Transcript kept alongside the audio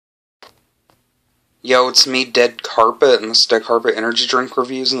Yo, it's me, Deadcarpet, and this is Deadcarpet energy drink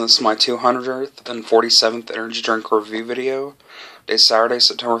reviews, and this is my 247th energy drink review video. Today's Saturday,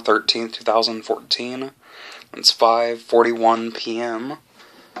 September 13th, 2014. It's 5:41 p.m.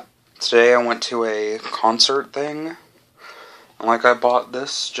 Today I went to a concert thing, and I bought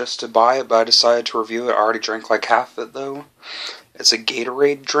this just to buy it, but I decided to review it. I already drank like half of it, though. It's a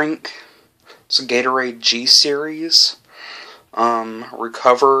Gatorade drink. It's a Gatorade G Series.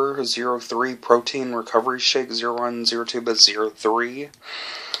 Recover 03 protein recovery shake 01, 02, but 03.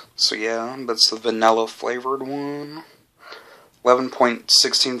 So yeah, that's the vanilla flavored one.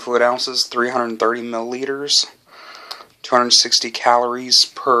 11.16 fluid ounces, 330 milliliters, 260 calories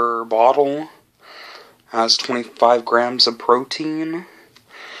per bottle. Has 25 grams of protein.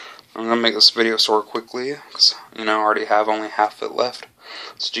 I'm gonna make this video short quickly, because, I already have only half of it left.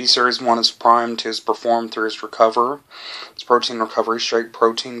 It's G-Series 1 is primed, 2 is performed, 3 is recover. It's protein recovery shake,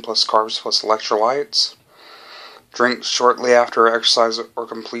 protein plus carbs plus electrolytes. Drink shortly after exercise or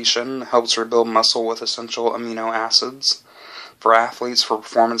completion. Helps rebuild muscle with essential amino acids. For athletes, for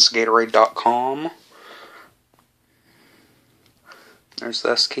performance, Gatorade.com. There's the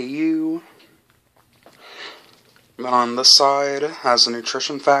SKU. Then on this side has the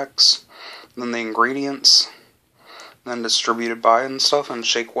nutrition facts, then the ingredients, then distributed by and stuff, and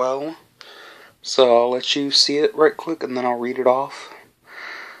shake well. So I'll let you see it right quick, and then I'll read it off.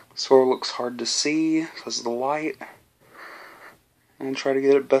 So it looks hard to see because of the light. And try to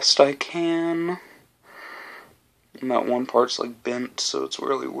get it best I can. And that one part's bent, so it's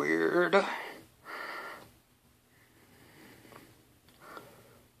really weird.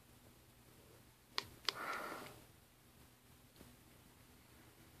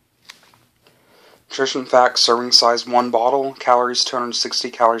 Nutrition facts: serving size 1 bottle, calories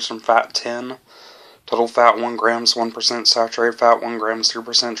 260 calories from fat 10, total fat 1 grams, 1% saturated fat 1 grams,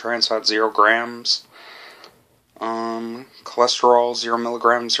 3% trans fat 0 grams, cholesterol 0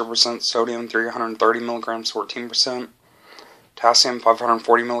 milligrams, 0% sodium 330 milligrams, 14%, potassium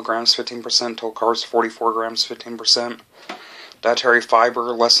 540 milligrams, 15%, total carbs 44 grams, 15%, dietary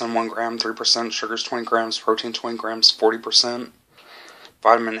fiber less than 1 gram, 3%, sugars 20 grams, protein 20 grams, 40%.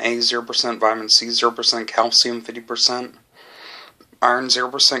 Vitamin A 0%, vitamin C 0%, calcium 50%, iron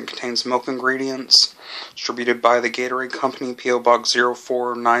 0%, contains milk ingredients, distributed by the Gatorade Company, P.O. Box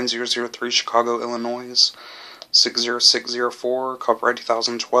 049003, Chicago, Illinois, 60604, copyright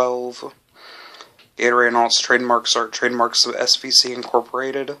 2012. Gatorade and all its trademarks are trademarks of SVC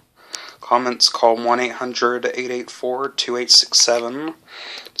Incorporated. Comments, call 1-800-884-2867.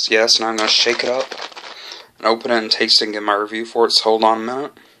 So yes, now I'm going to shake it up and open it and taste it and get my review for it, so hold on a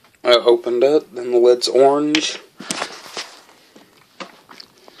minute. I opened it, then the lid's orange.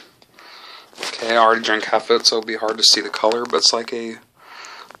 Okay, I already drank half of it, so it'll be hard to see the color, but it's like a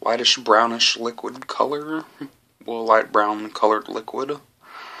lightish brownish liquid color. Well, light brown colored liquid.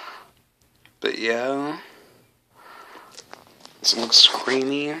 But yeah. This looks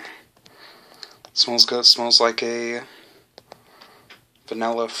creamy. It smells good. It smells like a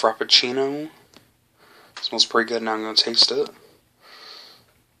vanilla frappuccino. Smells pretty good. Now I'm going to taste it.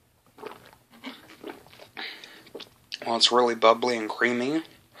 Well, it's really bubbly and creamy.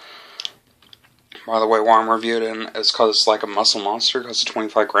 By the way, why I'm reviewing it is because it's like a muscle monster, because it's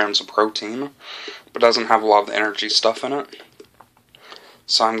 25 grams of protein, but doesn't have a lot of the energy stuff in it.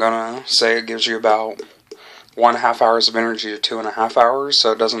 So I'm going to say it gives you about 1.5 hours of energy to 2.5 hours,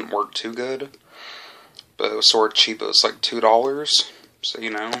 so it doesn't work too good. But it was sort of cheap. It was like $2, so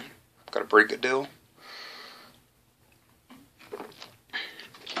got a pretty good deal.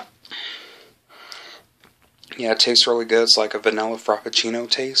 Yeah, it tastes really good. It's like a vanilla frappuccino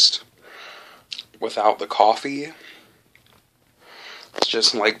taste without the coffee. It's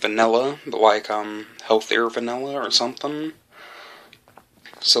just like vanilla, but like healthier vanilla or something.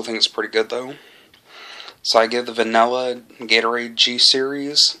 Still think it's pretty good though. So I give the vanilla Gatorade G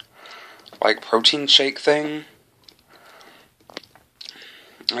Series protein shake thing,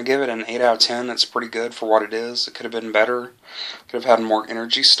 I give it an 8 out of 10. It's pretty good for what it is. It could have been better. Could have had more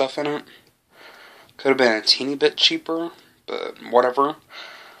energy stuff in it. Could have been a teeny bit cheaper, but whatever.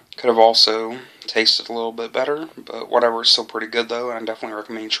 Could have also tasted a little bit better, but whatever. It's still pretty good though, and I definitely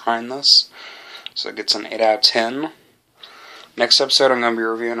recommend trying this. So it gets an 8 out of 10. Next episode, I'm going to be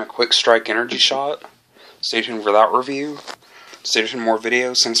reviewing a Quick Strike energy shot. Stay tuned for that review. Stay tuned for more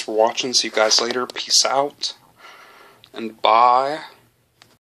videos. Thanks for watching. See you guys later. Peace out. And bye.